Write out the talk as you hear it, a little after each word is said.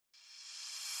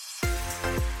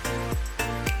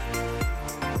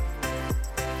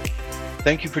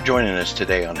Thank you for joining us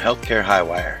today on Healthcare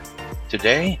Highwire.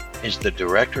 Today is the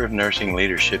Director of Nursing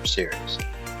Leadership Series,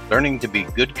 learning to be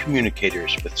good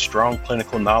communicators with strong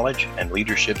clinical knowledge and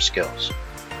leadership skills.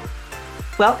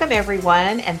 Welcome,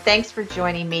 everyone, and thanks for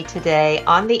joining me today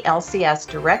on the LCS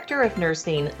Director of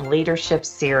Nursing Leadership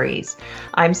Series.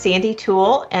 I'm Sandy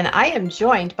Toole, and I am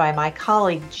joined by my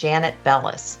colleague, Janet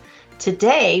Bellis.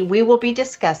 Today, we will be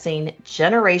discussing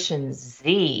Generation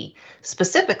Z,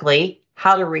 specifically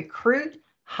how to recruit,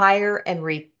 hire, and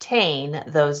retain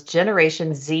those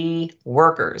Generation Z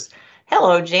workers.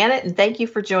 Hello, Janet, and thank you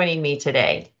for joining me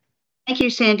today. Thank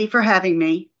you, Sandy, for having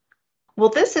me. Well,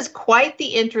 this is quite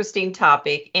the interesting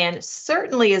topic and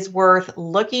certainly is worth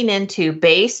looking into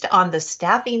based on the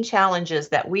staffing challenges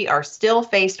that we are still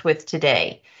faced with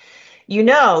today. You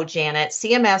know, Janet,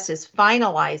 CMS is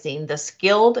finalizing the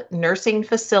skilled nursing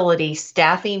facility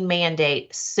staffing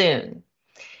mandate soon.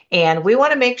 And we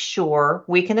want to make sure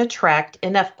we can attract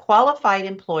enough qualified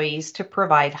employees to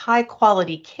provide high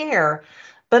quality care,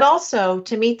 but also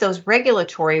to meet those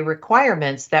regulatory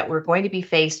requirements that we're going to be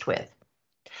faced with.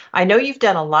 I know you've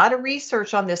done a lot of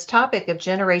research on this topic of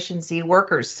Generation Z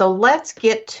workers, so let's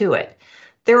get to it.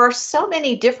 There are so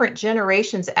many different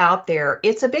generations out there,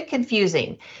 it's a bit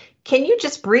confusing. Can you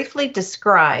just briefly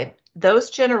describe those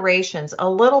generations a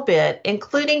little bit,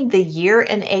 including the year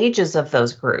and ages of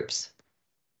those groups?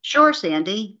 Sure,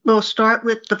 Sandy. We'll start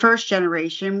with the first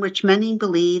generation, which many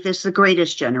believe is the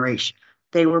greatest generation.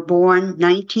 They were born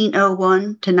 1901 to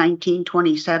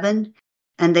 1927,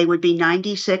 and they would be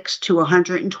 96 to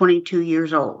 122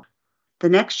 years old. The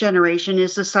next generation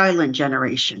is the silent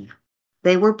generation.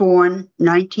 They were born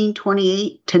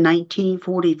 1928 to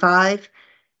 1945.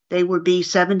 They would be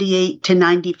 78 to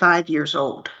 95 years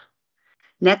old.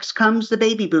 Next comes the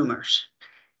baby boomers.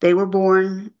 They were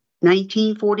born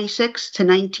 1946 to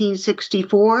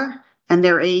 1964, and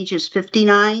their age is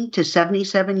 59 to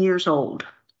 77 years old.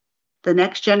 The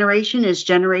next generation is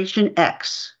Generation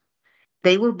X.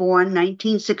 They were born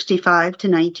 1965 to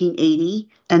 1980,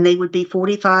 and they would be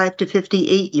 45 to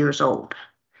 58 years old.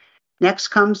 Next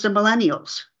comes the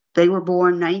millennials. They were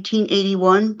born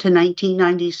 1981 to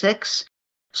 1996,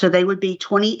 so they would be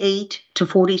 28 to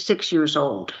 46 years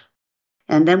old.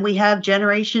 And then we have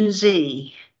Generation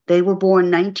Z. They were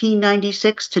born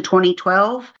 1996 to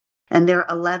 2012, and they're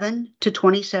 11 to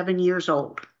 27 years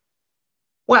old.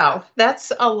 Wow,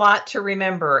 that's a lot to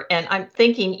remember. And I'm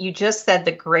thinking you just said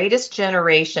the greatest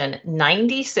generation,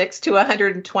 96 to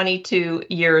 122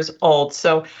 years old.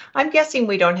 So I'm guessing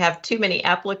we don't have too many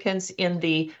applicants in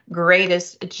the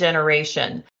greatest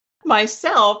generation.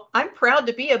 Myself, I'm proud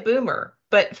to be a boomer,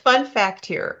 but fun fact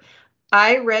here.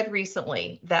 I read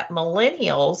recently that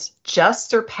millennials just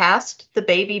surpassed the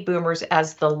baby boomers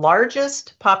as the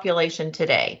largest population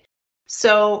today.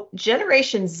 So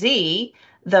Generation Z,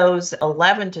 those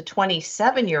 11 to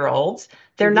 27-year-olds,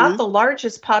 they're not the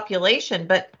largest population,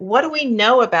 but what do we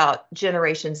know about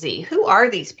Generation Z? Who are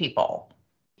these people?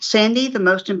 Sandy, the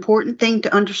most important thing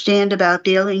to understand about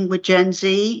dealing with Gen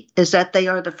Z is that they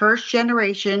are the first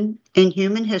generation in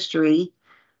human history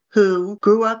who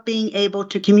grew up being able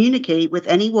to communicate with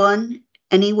anyone,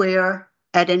 anywhere,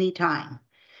 at any time.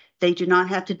 They do not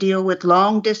have to deal with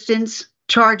long-distance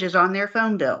charges on their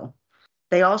phone bill.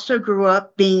 They also grew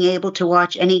up being able to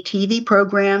watch any TV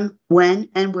program when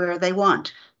and where they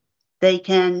want. They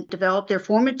can develop their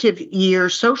formative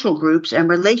years social groups and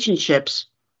relationships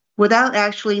without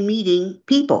actually meeting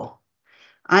people.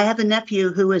 I have a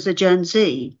nephew who is a Gen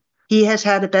Z. He has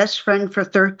had a best friend for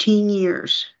 13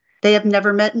 years. They have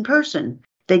never met in person.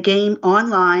 They game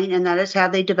online, and that is how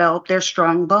they develop their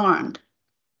strong bond.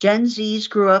 Gen Zs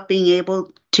grew up being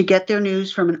able to get their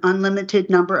news from an unlimited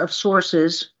number of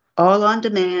sources, all on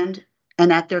demand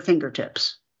and at their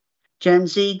fingertips. Gen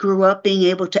Z grew up being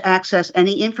able to access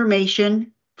any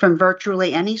information from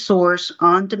virtually any source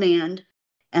on demand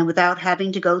and without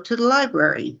having to go to the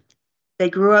library.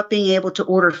 They grew up being able to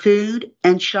order food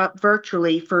and shop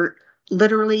virtually for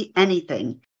literally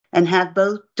anything, and have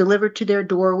both delivered to their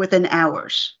door within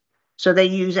hours. So they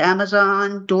use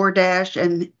Amazon, DoorDash,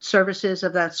 and services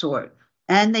of that sort.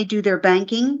 And they do their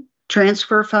banking,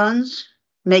 transfer funds,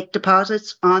 make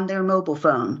deposits on their mobile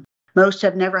phone. Most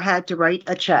have never had to write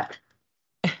a check.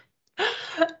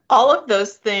 All of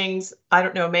those things, I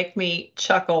don't know, make me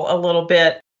chuckle a little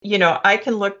bit. You know, I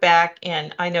can look back,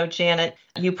 and I know, Janet,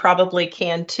 you probably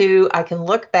can too. I can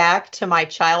look back to my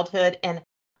childhood, and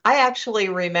I actually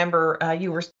remember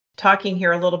you were talking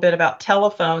here a little bit about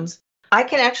telephones. I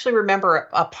can actually remember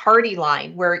a party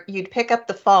line where you'd pick up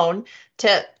the phone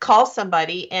to call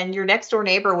somebody and your next door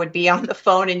neighbor would be on the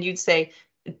phone and you'd say,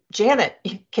 Janet,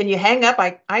 can you hang up?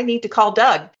 I need to call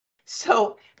Doug.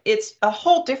 So it's a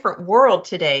whole different world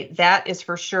today, that is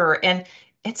for sure. And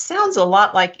it sounds a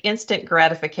lot like instant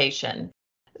gratification.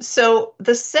 So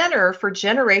the Center for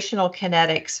Generational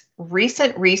Kinetics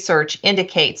recent research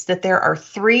indicates that there are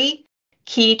three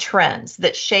key trends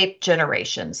that shape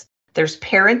generations. There's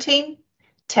parenting,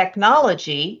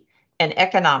 technology, and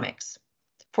economics.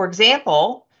 For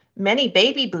example, many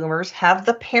baby boomers have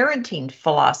the parenting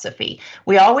philosophy.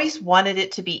 We always wanted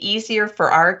it to be easier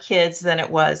for our kids than it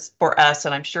was for us,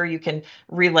 and I'm sure you can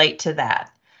relate to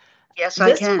that. Yes,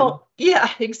 I can.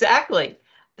 Yeah, exactly.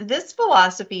 This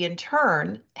philosophy, in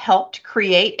turn, helped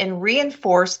create and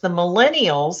reinforce the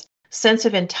millennials' sense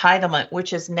of entitlement,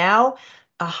 which is now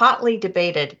a hotly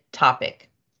debated topic.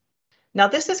 Now,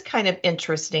 this is kind of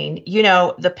interesting.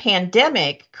 The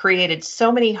pandemic created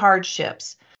so many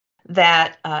hardships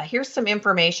that here's some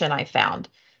information I found.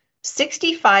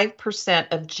 65%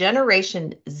 of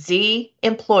Generation Z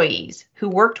employees who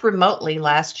worked remotely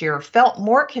last year felt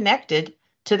more connected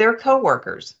to their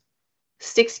coworkers.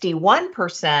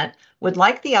 61% would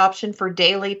like the option for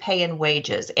daily pay and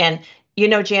wages. And,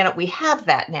 Janet, we have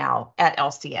that now at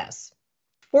LCS.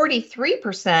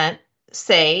 43%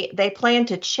 say they plan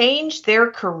to change their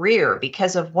career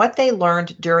because of what they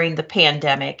learned during the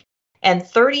pandemic. And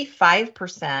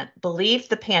 35% believe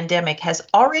the pandemic has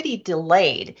already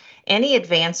delayed any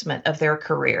advancement of their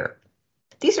career.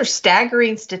 These are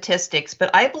staggering statistics,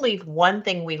 but I believe one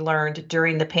thing we learned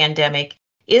during the pandemic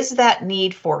is that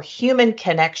need for human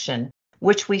connection,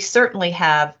 which we certainly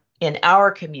have in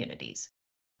our communities.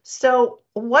 So,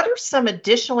 what are some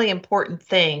additionally important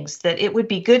things that it would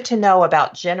be good to know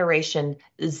about Generation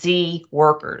Z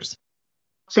workers?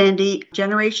 Sandy,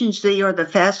 Generation Z are the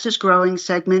fastest growing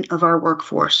segment of our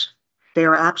workforce. They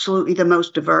are absolutely the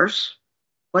most diverse.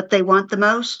 What they want the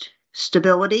most?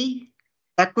 Stability,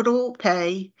 equitable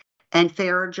pay, and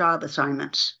fairer job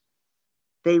assignments.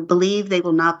 They believe they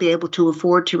will not be able to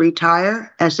afford to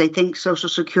retire as they think Social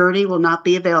Security will not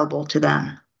be available to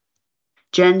them.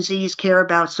 Gen Zs care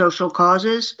about social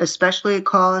causes, especially a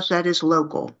cause that is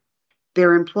local.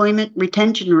 Their employment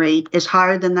retention rate is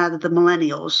higher than that of the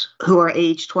millennials, who are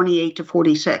aged 28 to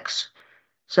 46.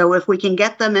 So if we can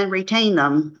get them and retain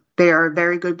them, they are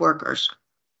very good workers.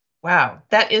 Wow,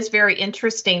 that is very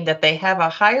interesting that they have a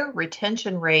higher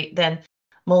retention rate than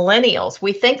millennials.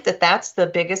 We think that that's the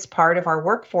biggest part of our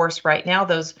workforce right now,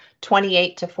 those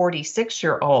 28 to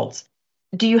 46-year-olds.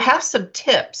 Do you have some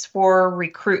tips for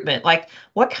recruitment? Like,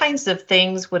 what kinds of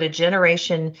things would a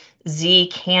Generation Z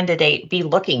candidate be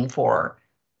looking for?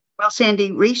 Well,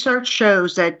 Sandy, research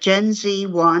shows that Gen Z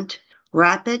want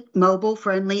rapid,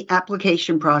 mobile-friendly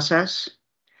application process,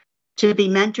 to be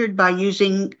mentored by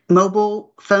using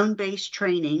mobile phone-based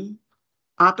training,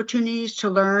 opportunities to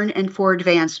learn and for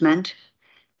advancement,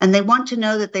 and they want to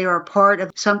know that they are a part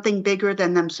of something bigger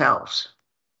than themselves.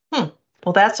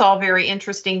 Well, that's all very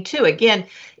interesting too. Again,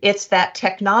 it's that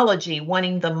technology,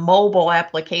 wanting the mobile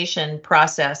application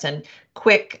process and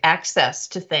quick access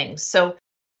to things. So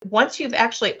once you've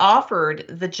actually offered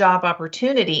the job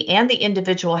opportunity and the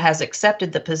individual has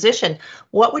accepted the position,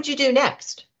 what would you do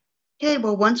next? Okay,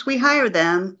 well, once we hire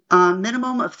them, a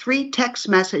minimum of 3 text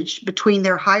messages between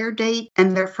their hire date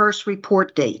and their first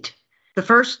report date. The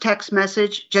first text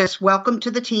message, just welcome to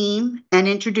the team and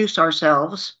introduce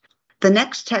ourselves. The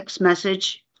next text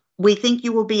message, we think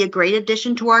you will be a great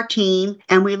addition to our team,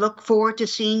 and we look forward to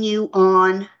seeing you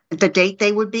on the date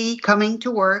they would be coming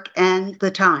to work and the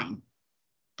time.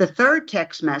 The third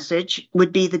text message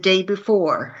would be the day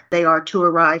before they are to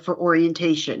arrive for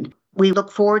orientation. We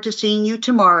look forward to seeing you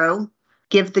tomorrow.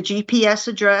 Give the GPS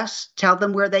address, tell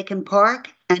them where they can park,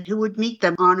 and who would meet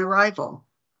them on arrival.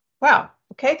 Wow.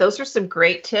 Okay, those are some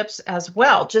great tips as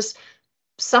well. Just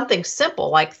something simple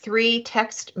like 3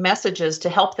 text messages to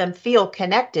help them feel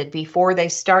connected before they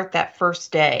start that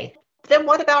first day. Then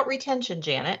what about retention,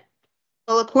 Janet?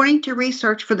 Well, according to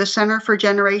research for the Center for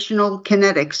Generational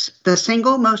Kinetics, the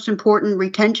single most important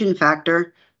retention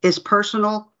factor is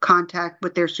personal contact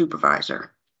with their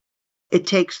supervisor. It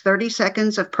takes 30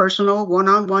 seconds of personal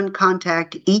one-on-one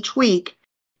contact each week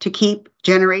to keep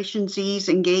Generation Zs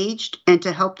engaged and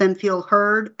to help them feel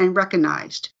heard and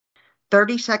recognized.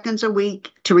 30 seconds a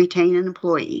week to retain an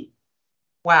employee.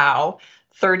 Wow,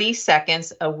 30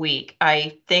 seconds a week.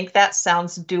 I think that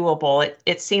sounds doable.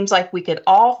 It seems like we could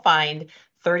all find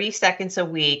 30 seconds a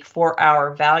week for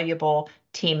our valuable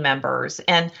team members.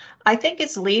 And I think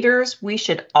as leaders, we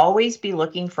should always be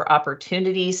looking for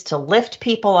opportunities to lift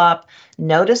people up,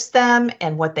 notice them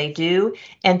and what they do,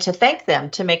 and to thank them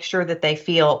to make sure that they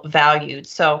feel valued.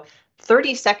 So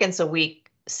 30 seconds a week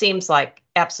seems like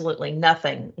absolutely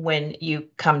nothing when you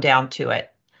come down to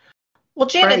it. Well,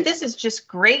 Janet, Right. this is just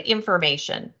great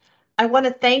information. I want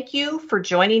to thank you for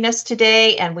joining us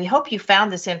today, and we hope you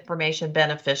found this information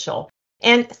beneficial.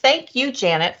 And thank you,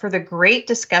 Janet, for the great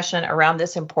discussion around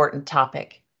this important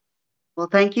topic. Well,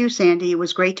 thank you, Sandy. It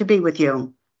was great to be with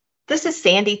you. This is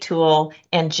Sandy Toole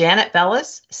and Janet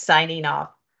Bellis signing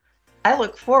off. I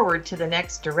look forward to the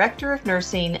next Director of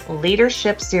Nursing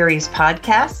Leadership Series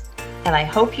podcast, and I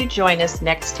hope you join us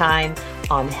next time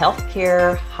on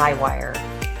Healthcare Highwire.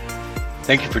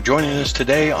 Thank you for joining us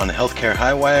today on Healthcare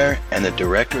Highwire and the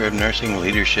Director of Nursing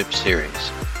Leadership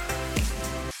Series.